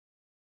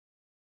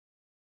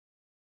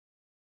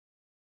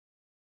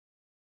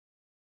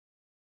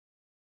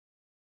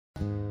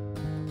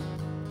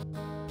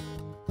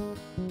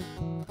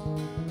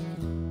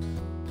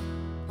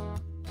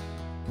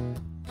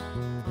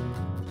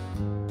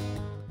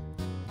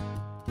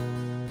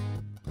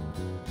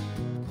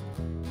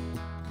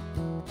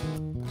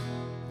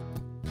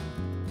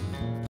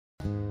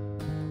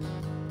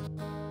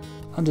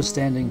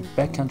Understanding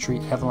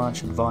Backcountry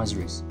Avalanche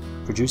Advisories,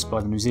 produced by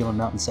the New Zealand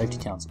Mountain Safety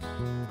Council.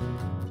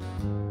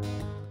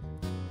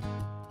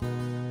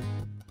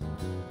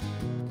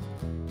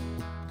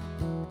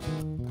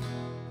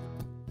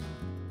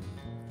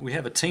 We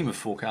have a team of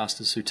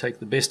forecasters who take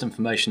the best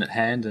information at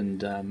hand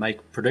and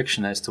make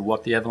prediction as to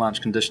what the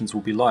avalanche conditions will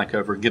be like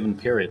over a given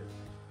period.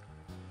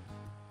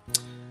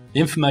 The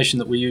information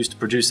that we use to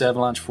produce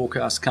avalanche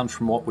forecasts comes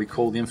from what we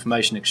call the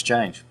information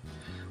exchange,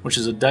 which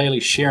is a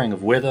daily sharing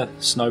of weather,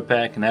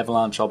 snowpack and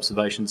avalanche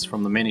observations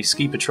from the many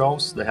ski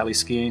patrols, the heli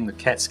skiing, the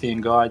cat skiing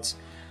guides,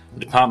 the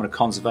Department of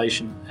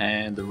Conservation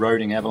and the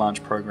roading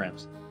avalanche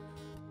programs.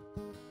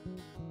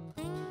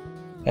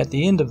 At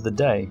the end of the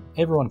day,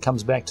 everyone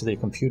comes back to their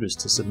computers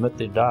to submit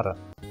their data.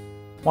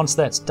 Once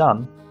that's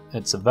done,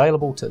 it's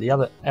available to the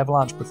other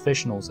avalanche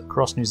professionals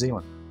across New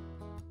Zealand.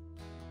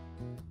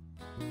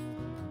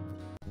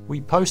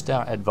 We post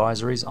our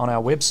advisories on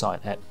our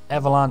website at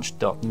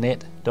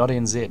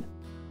avalanche.net.nz.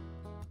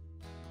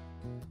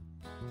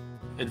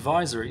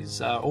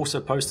 Advisories are also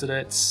posted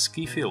at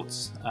ski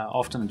fields,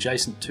 often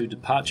adjacent to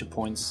departure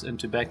points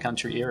into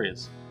backcountry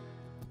areas.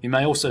 You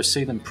may also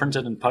see them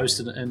printed and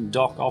posted in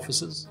dock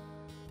offices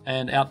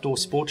and outdoor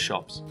sports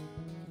shops.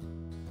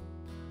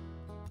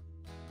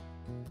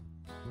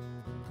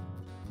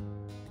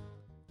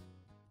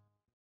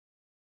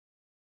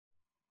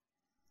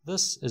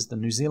 This is the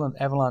New Zealand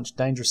Avalanche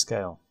Danger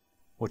Scale,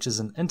 which is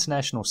an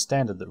international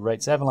standard that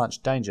rates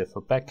avalanche danger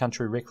for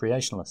backcountry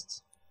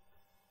recreationalists.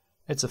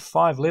 It's a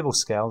 5-level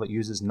scale that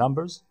uses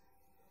numbers,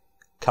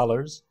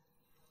 colours,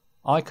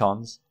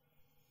 icons,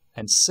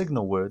 and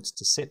signal words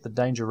to set the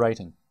danger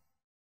rating.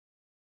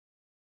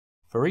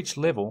 For each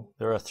level,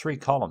 there are 3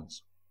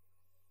 columns.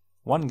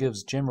 One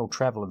gives general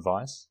travel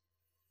advice,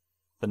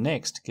 the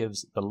next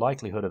gives the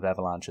likelihood of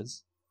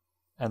avalanches,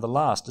 and the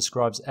last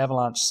describes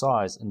avalanche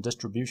size and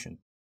distribution.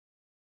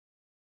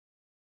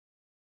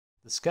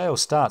 The scale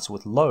starts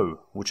with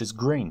low, which is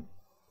green,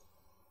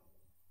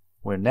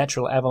 where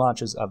natural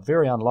avalanches are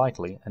very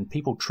unlikely and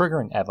people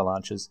triggering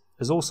avalanches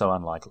is also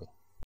unlikely.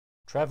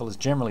 Travel is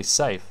generally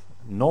safe,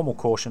 normal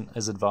caution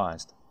is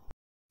advised.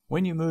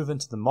 When you move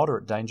into the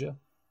moderate danger,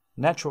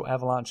 natural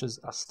avalanches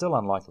are still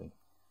unlikely,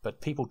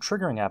 but people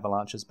triggering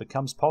avalanches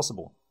becomes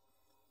possible.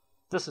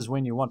 This is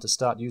when you want to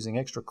start using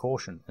extra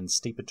caution in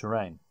steeper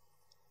terrain.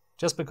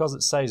 Just because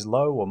it says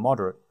low or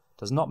moderate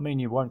does not mean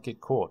you won't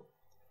get caught.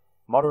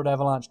 Moderate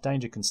avalanche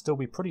danger can still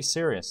be pretty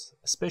serious,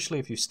 especially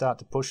if you start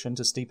to push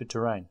into steeper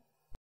terrain.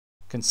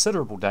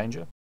 Considerable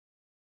danger.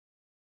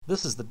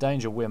 This is the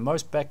danger where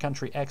most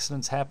backcountry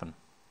accidents happen.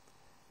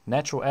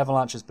 Natural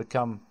avalanches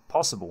become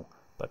possible,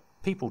 but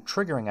people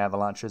triggering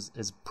avalanches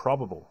is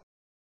probable.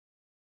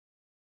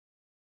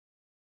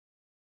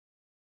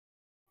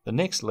 The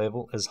next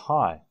level is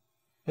high.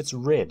 It's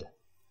red.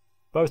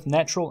 Both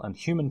natural and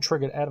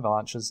human-triggered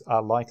avalanches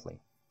are likely.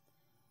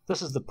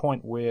 This is the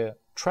point where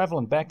travel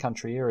in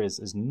backcountry areas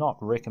is not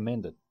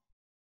recommended.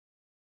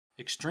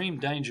 Extreme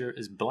danger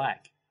is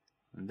black,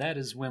 and that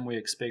is when we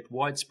expect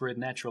widespread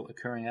natural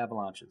occurring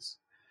avalanches.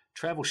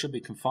 Travel should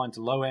be confined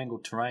to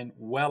low-angled terrain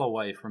well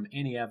away from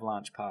any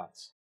avalanche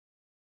paths.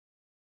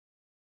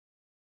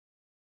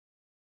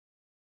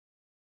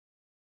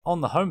 On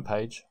the home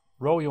page,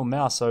 roll your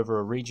mouse over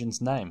a region's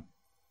name.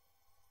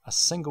 A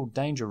single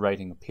danger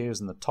rating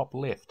appears in the top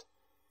left,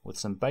 with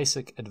some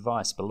basic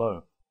advice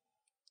below.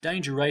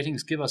 Danger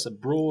ratings give us a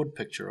broad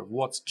picture of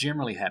what's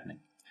generally happening,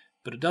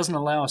 but it doesn't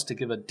allow us to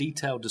give a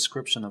detailed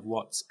description of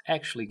what's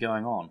actually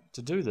going on.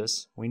 To do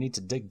this, we need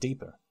to dig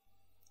deeper.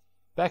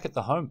 Back at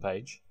the home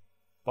page,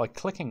 by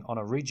clicking on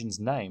a region's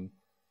name,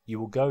 you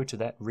will go to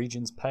that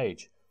region's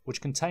page, which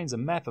contains a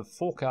map of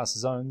forecast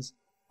zones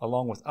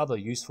along with other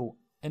useful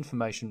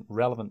information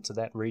relevant to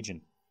that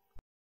region.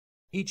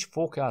 Each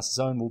forecast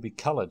zone will be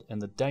coloured in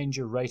the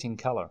danger rating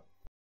colour,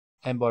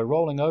 and by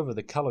rolling over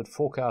the coloured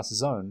forecast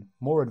zone,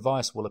 more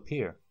advice will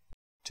appear.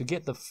 To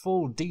get the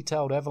full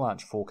detailed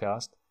avalanche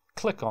forecast,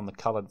 click on the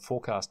coloured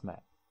forecast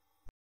map.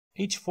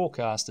 Each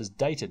forecast is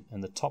dated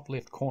in the top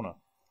left corner.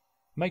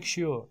 Make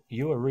sure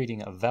you are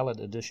reading a valid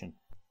edition.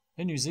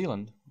 In New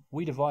Zealand,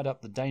 we divide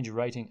up the danger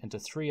rating into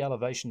 3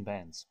 elevation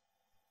bands: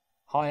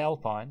 high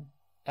alpine,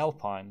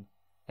 alpine,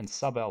 and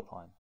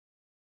subalpine.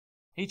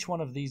 Each one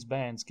of these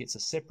bands gets a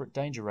separate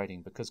danger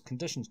rating because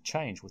conditions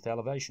change with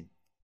elevation.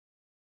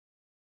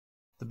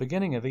 The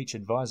beginning of each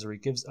advisory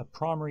gives a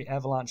primary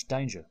avalanche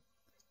danger.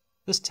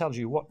 This tells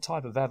you what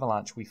type of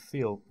avalanche we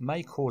feel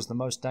may cause the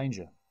most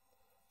danger.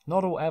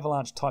 Not all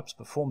avalanche types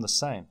perform the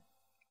same.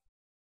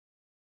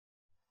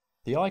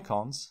 The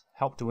icons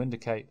help to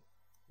indicate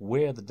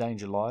where the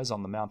danger lies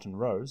on the mountain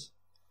rows.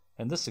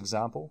 In this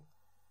example,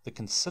 the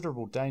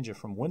considerable danger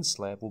from wind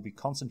slab will be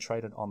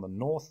concentrated on the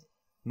north,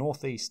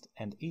 northeast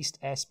and east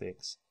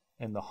aspects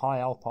in the high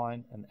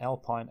alpine and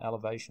alpine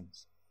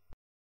elevations.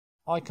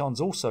 Icons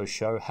also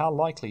show how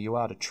likely you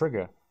are to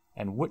trigger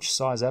and which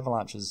size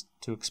avalanches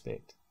to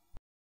expect.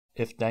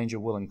 If danger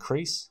will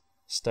increase,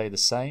 stay the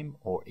same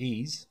or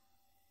ease,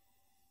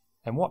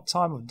 and what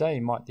time of day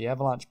might the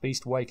avalanche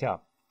beast wake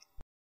up.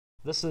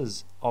 This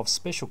is of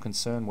special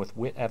concern with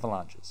wet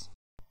avalanches.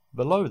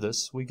 Below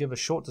this, we give a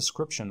short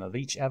description of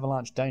each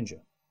avalanche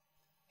danger.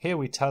 Here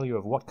we tell you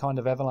of what kind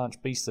of avalanche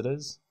beast it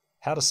is,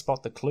 how to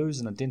spot the clues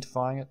in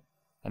identifying it,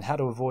 and how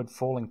to avoid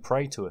falling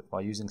prey to it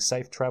by using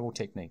safe travel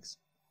techniques.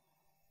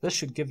 This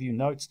should give you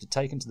notes to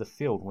take into the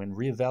field when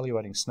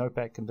re-evaluating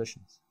snowpack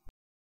conditions.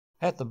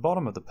 At the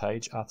bottom of the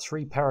page are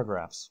 3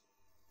 paragraphs.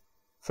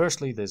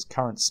 Firstly, there's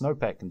current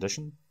snowpack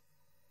condition,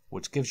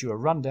 which gives you a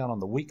rundown on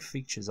the weak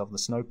features of the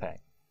snowpack,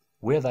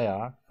 where they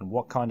are and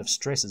what kind of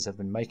stresses have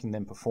been making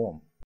them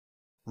perform.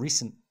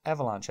 Recent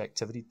avalanche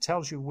activity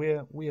tells you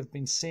where we have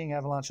been seeing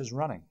avalanches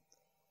running.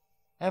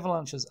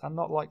 Avalanches are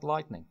not like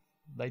lightning.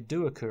 They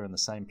do occur in the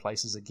same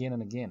places again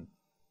and again.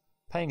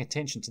 Paying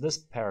attention to this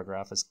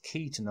paragraph is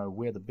key to know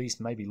where the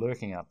beast may be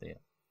lurking out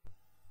there.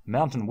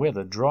 Mountain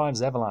weather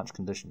drives avalanche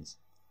conditions.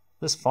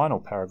 This final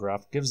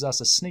paragraph gives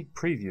us a sneak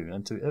preview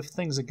into if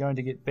things are going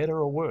to get better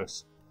or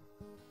worse.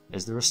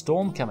 Is there a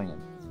storm coming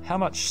in? How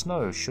much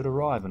snow should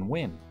arrive and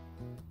when?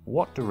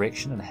 What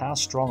direction and how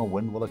strong a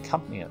wind will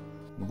accompany it?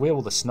 And where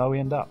will the snow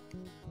end up?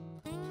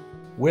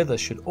 Weather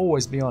should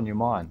always be on your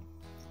mind.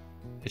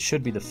 It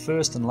should be the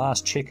first and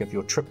last check of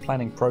your trip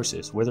planning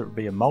process, whether it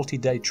be a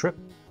multi-day trip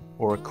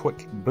or a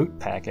quick boot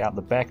pack out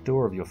the back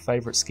door of your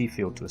favorite ski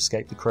field to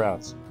escape the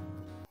crowds.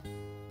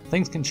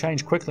 Things can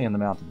change quickly in the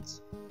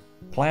mountains.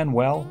 Plan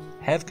well,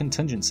 have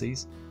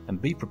contingencies,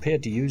 and be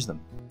prepared to use them.